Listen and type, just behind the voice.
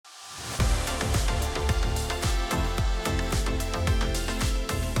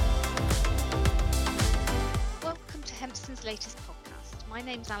Henderson's latest podcast. My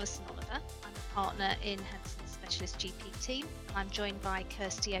name's Alison Oliver. I'm a partner in Henderson's Specialist GP team, and I'm joined by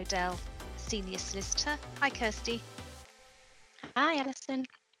Kirsty Odell, Senior Solicitor. Hi, Kirsty. Hi, Alison.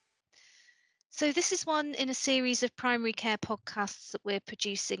 So this is one in a series of primary care podcasts that we're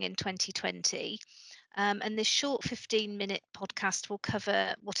producing in 2020. And this short 15-minute podcast will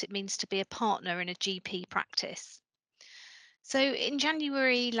cover what it means to be a partner in a GP practice. So in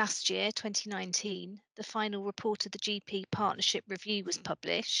January last year, 2019, the final report of the GP Partnership Review was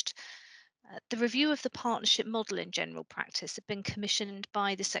published. The review of the partnership model in general practice had been commissioned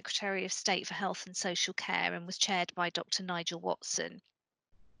by the Secretary of State for Health and Social Care and was chaired by Dr. Nigel Watson.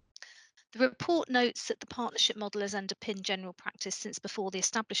 The report notes that the partnership model has underpinned general practice since before the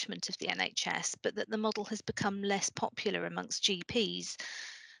establishment of the NHS, but that the model has become less popular amongst GPs.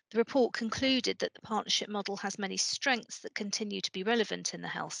 The report concluded that the partnership model has many strengths that continue to be relevant in the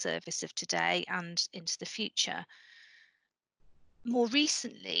health service of today and into the future. More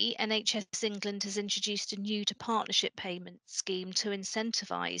recently, NHS England has introduced a new to partnership payment scheme to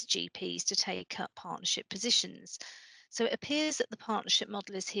incentivise GPs to take up partnership positions. So it appears that the partnership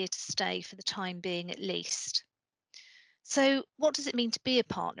model is here to stay for the time being at least. So what does it mean to be a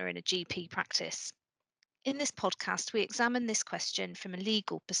partner in a GP practice? In this podcast, we examine this question from a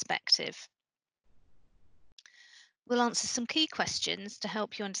legal perspective. We'll answer some key questions to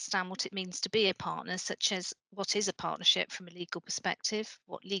help you understand what it means to be a partner, such as what is a partnership from a legal perspective,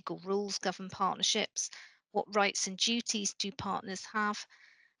 what legal rules govern partnerships, what rights and duties do partners have,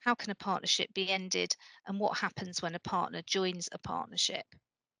 how can a partnership be ended, and what happens when a partner joins a partnership.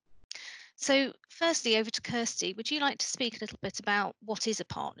 So firstly, over to Kirsty, would you like to speak a little bit about what is a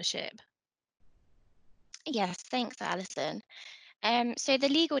partnership? Yes, thanks, Alison. So the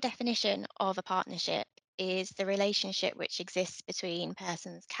legal definition of a partnership is the relationship which exists between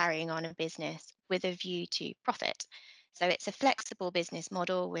persons carrying on a business with a view to profit. So it's a flexible business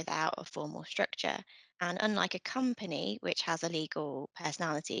model without a formal structure. And unlike a company, which has a legal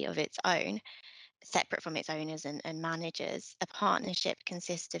personality of its own, separate from its owners and managers, a partnership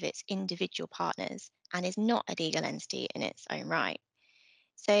consists of its individual partners and is not a legal entity in its own right.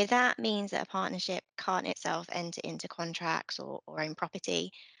 So that means that a partnership can't itself enter into contracts or own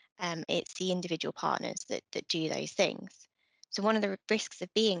property. It's the individual partners that do those things. So one of the risks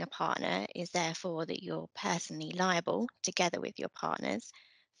of being a partner is therefore that you're personally liable together with your partners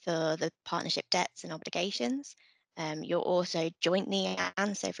for the partnership debts and obligations. You're also jointly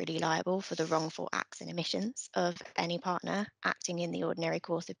and severally liable for the wrongful acts and omissions of any partner acting in the ordinary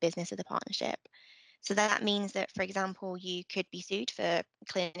course of business of the partnership. So that means that, for example, you could be sued for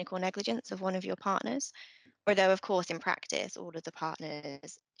clinical negligence of one of your partners, although, of course, in practice, all of the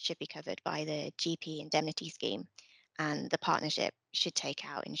partners should be covered by the GP indemnity scheme, and the partnership should take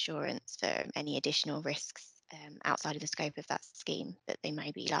out insurance for any additional risks outside of the scope of that scheme that they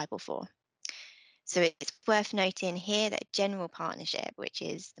may be liable for. So it's worth noting here that general partnership, which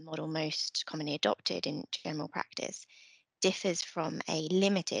is the model most commonly adopted in general practice, differs from a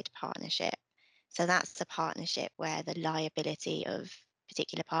limited partnership. So that's a partnership where the liability of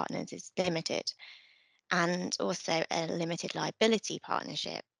particular partners is limited, and also a limited liability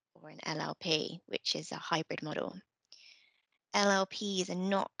partnership, or an LLP, which is a hybrid model. LLPs are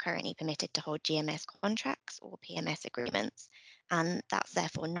not currently permitted to hold GMS contracts or PMS agreements, and that's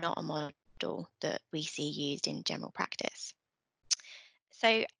therefore not a model that we see used in general practice.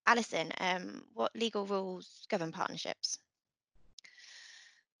 So, Alison, what legal rules govern partnerships?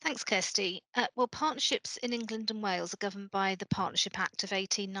 Thanks, Kirsty. Well, partnerships in England and Wales are governed by the Partnership Act of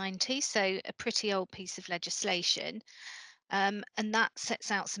 1890, so a pretty old piece of legislation. And that sets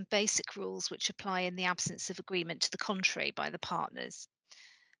out some basic rules which apply in the absence of agreement to the contrary by the partners.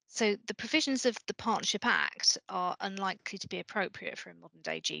 So the provisions of the Partnership Act are unlikely to be appropriate for a modern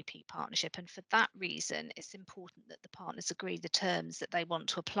day GP partnership. And for that reason, it's important that the partners agree the terms that they want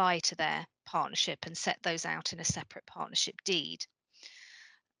to apply to their partnership and set those out in a separate partnership deed.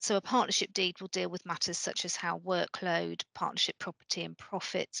 So a partnership deed will deal with matters such as how workload, partnership property and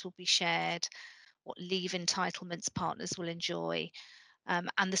profits will be shared, what leave entitlements partners will enjoy,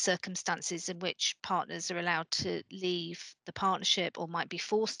 and the circumstances in which partners are allowed to leave the partnership or might be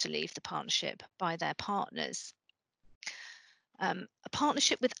forced to leave the partnership by their partners. A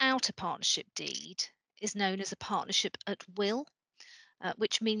partnership without a partnership deed is known as a partnership at will,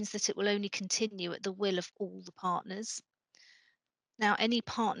 which means that it will only continue at the will of all the partners. Now, any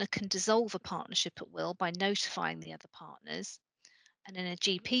partner can dissolve a partnership at will by notifying the other partners. And in a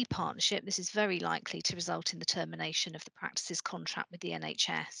GP partnership, this is very likely to result in the termination of the practice's contract with the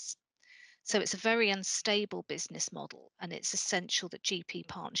NHS. So it's a very unstable business model, and it's essential that GP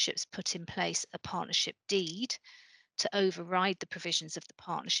partnerships put in place a partnership deed to override the provisions of the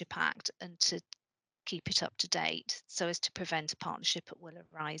Partnership Act and to keep it up to date so as to prevent a partnership at will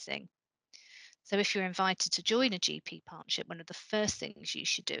arising. So, if you're invited to join a GP partnership, one of the first things you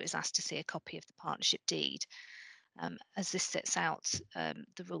should do is ask to see a copy of the partnership deed, as this sets out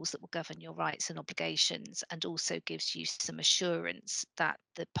the rules that will govern your rights and obligations and also gives you some assurance that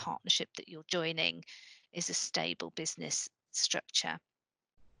the partnership that you're joining is a stable business structure.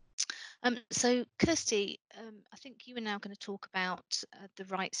 So, Kirsty, I think you are now going to talk about the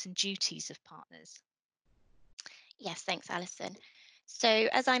rights and duties of partners. Yes, thanks, Alison. So,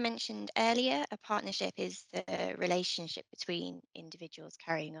 as I mentioned earlier, a partnership is the relationship between individuals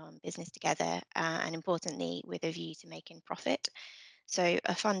carrying on business together, and importantly, with a view to making profit. So,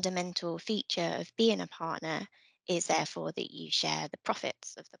 a fundamental feature of being a partner is therefore that you share the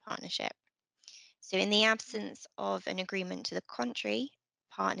profits of the partnership. So, in the absence of an agreement to the contrary,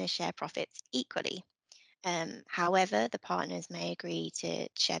 partners share profits equally. However, the partners may agree to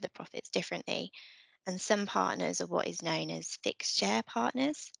share the profits differently, and some partners are what is known as fixed share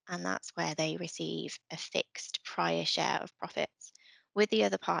partners, and that's where they receive a fixed prior share of profits, with the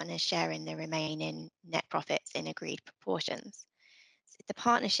other partners sharing the remaining net profits in agreed proportions. So if the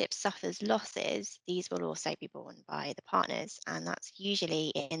partnership suffers losses, these will also be borne by the partners, and that's usually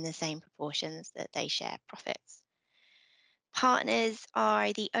in the same proportions that they share profits. Partners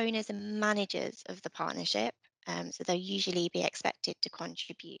are the owners and managers of the partnership, so they'll usually be expected to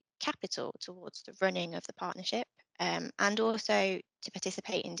contribute capital towards the running of the partnership, and also to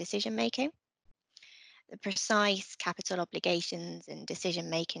participate in decision making. The precise capital obligations and decision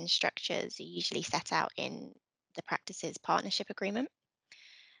making structures are usually set out in the practice's partnership agreement.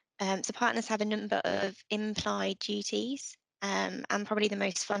 So partners have a number of implied duties, and probably the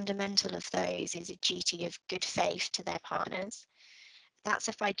most fundamental of those is a duty of good faith to their partners. That's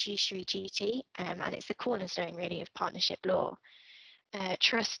a fiduciary duty, and it's the cornerstone really of partnership law.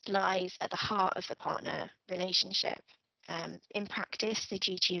 Trust lies at the heart of the partner relationship. In practice, the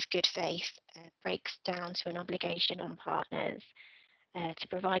duty of good faith breaks down to an obligation on partners to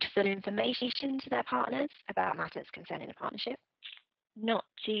provide full information to their partners about matters concerning the partnership, not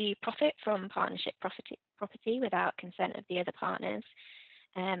to profit from partnership property without consent of the other partners,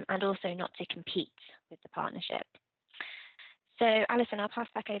 and also not to compete with the partnership. So, Alison, I'll pass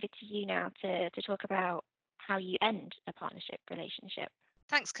back over to you now to talk about how you end a partnership relationship.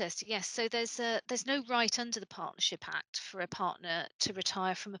 Thanks, Kirsty. Yes, so there's no right under the Partnership Act for a partner to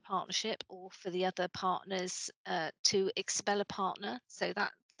retire from a partnership or for the other partners to expel a partner. So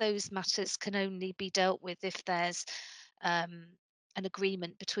that those matters can only be dealt with if there's an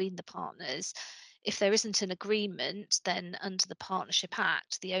agreement between the partners. If there isn't an agreement, then under the Partnership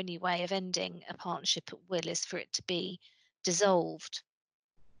Act, the only way of ending a partnership at will is for it to be dissolved.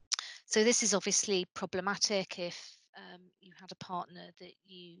 So this is obviously problematic if you had a partner that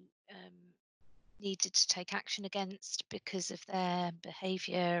you needed to take action against because of their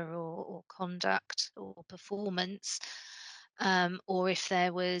behaviour or conduct or performance, or if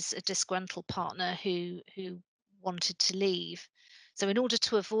there was a disgruntled partner who wanted to leave. So, in order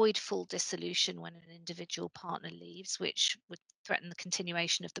to avoid full dissolution when an individual partner leaves, which would threaten the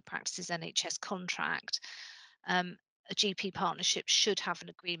continuation of the practice's NHS contract, a GP partnership should have an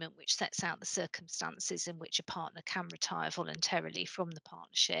agreement which sets out the circumstances in which a partner can retire voluntarily from the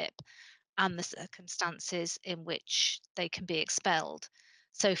partnership and the circumstances in which they can be expelled.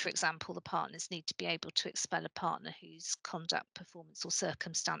 So, for example, the partners need to be able to expel a partner whose conduct, performance, or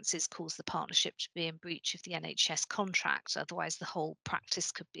circumstances cause the partnership to be in breach of the NHS contract. Otherwise, the whole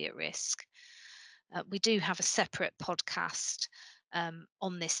practice could be at risk. We do have a separate podcast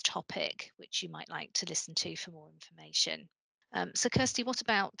on this topic, which you might like to listen to for more information. So, Kirsty, what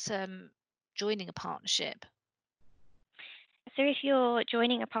about joining a partnership? So, if you're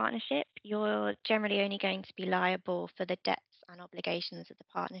joining a partnership, you're generally only going to be liable for the debts and obligations of the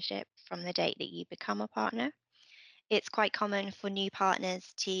partnership from the date that you become a partner. It's quite common for new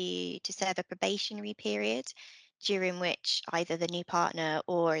partners to serve a probationary period during which either the new partner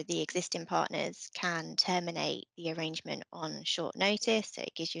or the existing partners can terminate the arrangement on short notice. So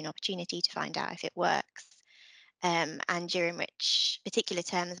it gives you an opportunity to find out if it works. And during which particular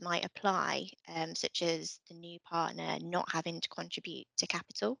terms might apply, such as the new partner not having to contribute to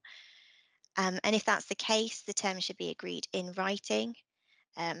capital. And if that's the case, the terms should be agreed in writing,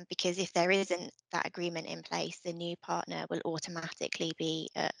 because if there isn't that agreement in place, the new partner will automatically be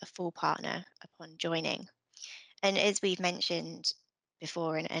a full partner upon joining. And as we've mentioned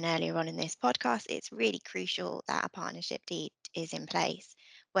before and earlier on in this podcast, it's really crucial that a partnership deed is in place.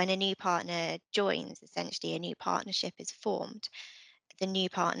 When a new partner joins, essentially a new partnership is formed. The new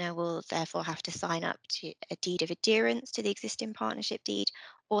partner will therefore have to sign up to a deed of adherence to the existing partnership deed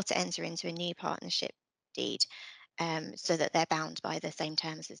or to enter into a new partnership deed, so that they're bound by the same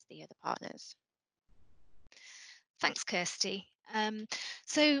terms as the other partners. Thanks, Kirsty.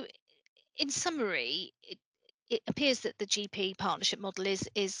 So, in summary, it appears that the GP partnership model is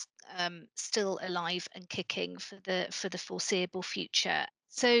still alive and kicking for the foreseeable future.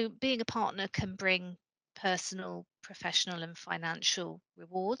 So, being a partner can bring personal, professional, and financial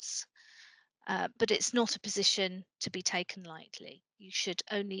rewards, but it's not a position to be taken lightly. You should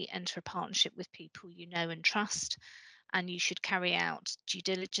only enter a partnership with people you know and trust, and you should carry out due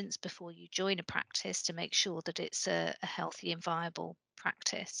diligence before you join a practice to make sure that it's a healthy and viable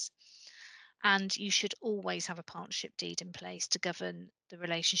practice. And you should always have a partnership deed in place to govern the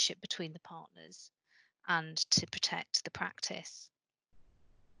relationship between the partners and to protect the practice.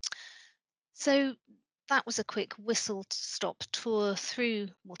 So that was a quick whistle stop tour through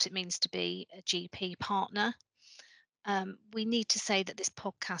what it means to be a GP partner. We need to say that this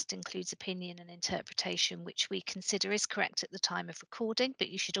podcast includes opinion and interpretation which we consider is correct at the time of recording, but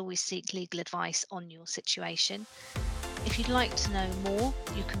you should always seek legal advice on your situation. If you'd like to know more,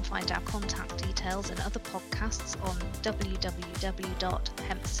 you can find our contact details and other podcasts on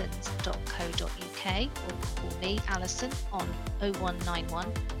www.hempsons.co.uk or call me, Alison, on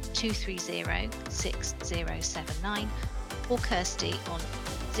 0191 230 6079 or Kirsty on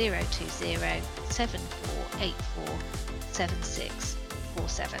 020 7484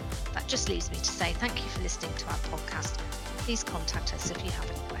 7647. That just leaves me to say thank you for listening to our podcast. Please contact us if you have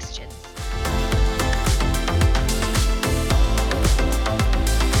any questions.